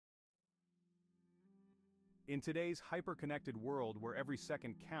In today's hyper-connected world where every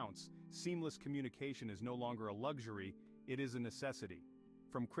second counts, seamless communication is no longer a luxury, it is a necessity.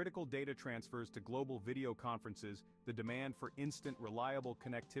 From critical data transfers to global video conferences, the demand for instant, reliable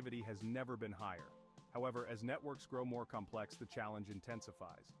connectivity has never been higher. However, as networks grow more complex, the challenge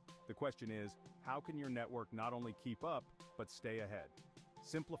intensifies. The question is, how can your network not only keep up, but stay ahead?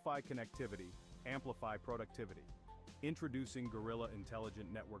 Simplify connectivity, amplify productivity. Introducing Gorilla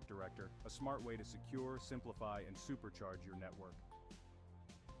Intelligent Network Director, a smart way to secure, simplify, and supercharge your network.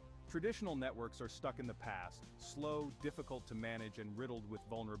 Traditional networks are stuck in the past, slow, difficult to manage, and riddled with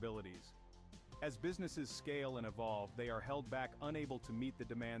vulnerabilities. As businesses scale and evolve, they are held back, unable to meet the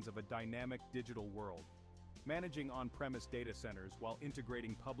demands of a dynamic digital world. Managing on-premise data centers while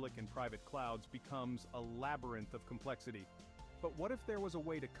integrating public and private clouds becomes a labyrinth of complexity. But what if there was a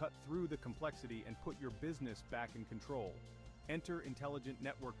way to cut through the complexity and put your business back in control? Enter Intelligent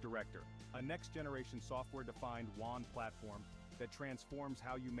Network Director, a next-generation software-defined WAN platform that transforms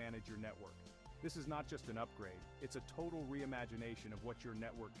how you manage your network. This is not just an upgrade, it's a total reimagination of what your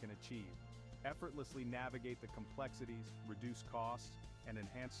network can achieve. Effortlessly navigate the complexities, reduce costs, and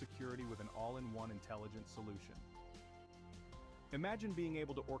enhance security with an all-in-one intelligent solution. Imagine being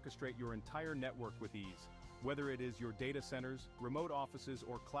able to orchestrate your entire network with ease. Whether it is your data centers, remote offices,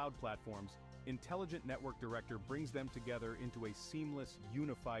 or cloud platforms, Intelligent Network Director brings them together into a seamless,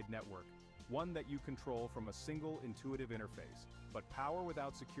 unified network, one that you control from a single, intuitive interface. But power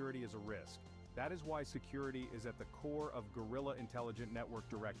without security is a risk. That is why security is at the core of Gorilla Intelligent Network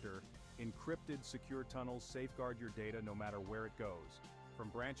Director. Encrypted, secure tunnels safeguard your data no matter where it goes. From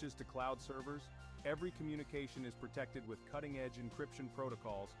branches to cloud servers, every communication is protected with cutting-edge encryption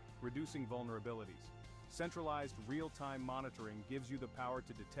protocols, reducing vulnerabilities. Centralized, real-time monitoring gives you the power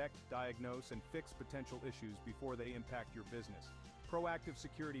to detect, diagnose, and fix potential issues before they impact your business. Proactive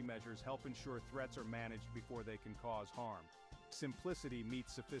security measures help ensure threats are managed before they can cause harm. Simplicity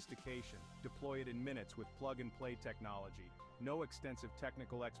meets sophistication. Deploy it in minutes with plug-and-play technology. No extensive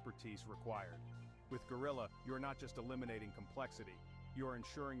technical expertise required. With Gorilla, you're not just eliminating complexity, you're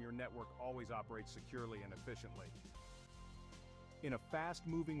ensuring your network always operates securely and efficiently. In a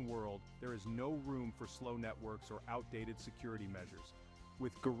fast-moving world, there is no room for slow networks or outdated security measures.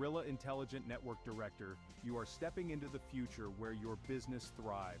 With Gorilla Intelligent Network Director, you are stepping into the future where your business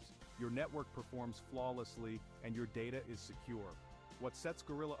thrives, your network performs flawlessly, and your data is secure. What sets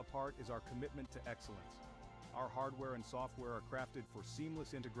Gorilla apart is our commitment to excellence. Our hardware and software are crafted for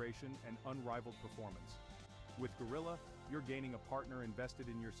seamless integration and unrivaled performance. With Gorilla, you're gaining a partner invested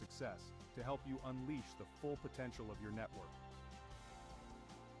in your success to help you unleash the full potential of your network.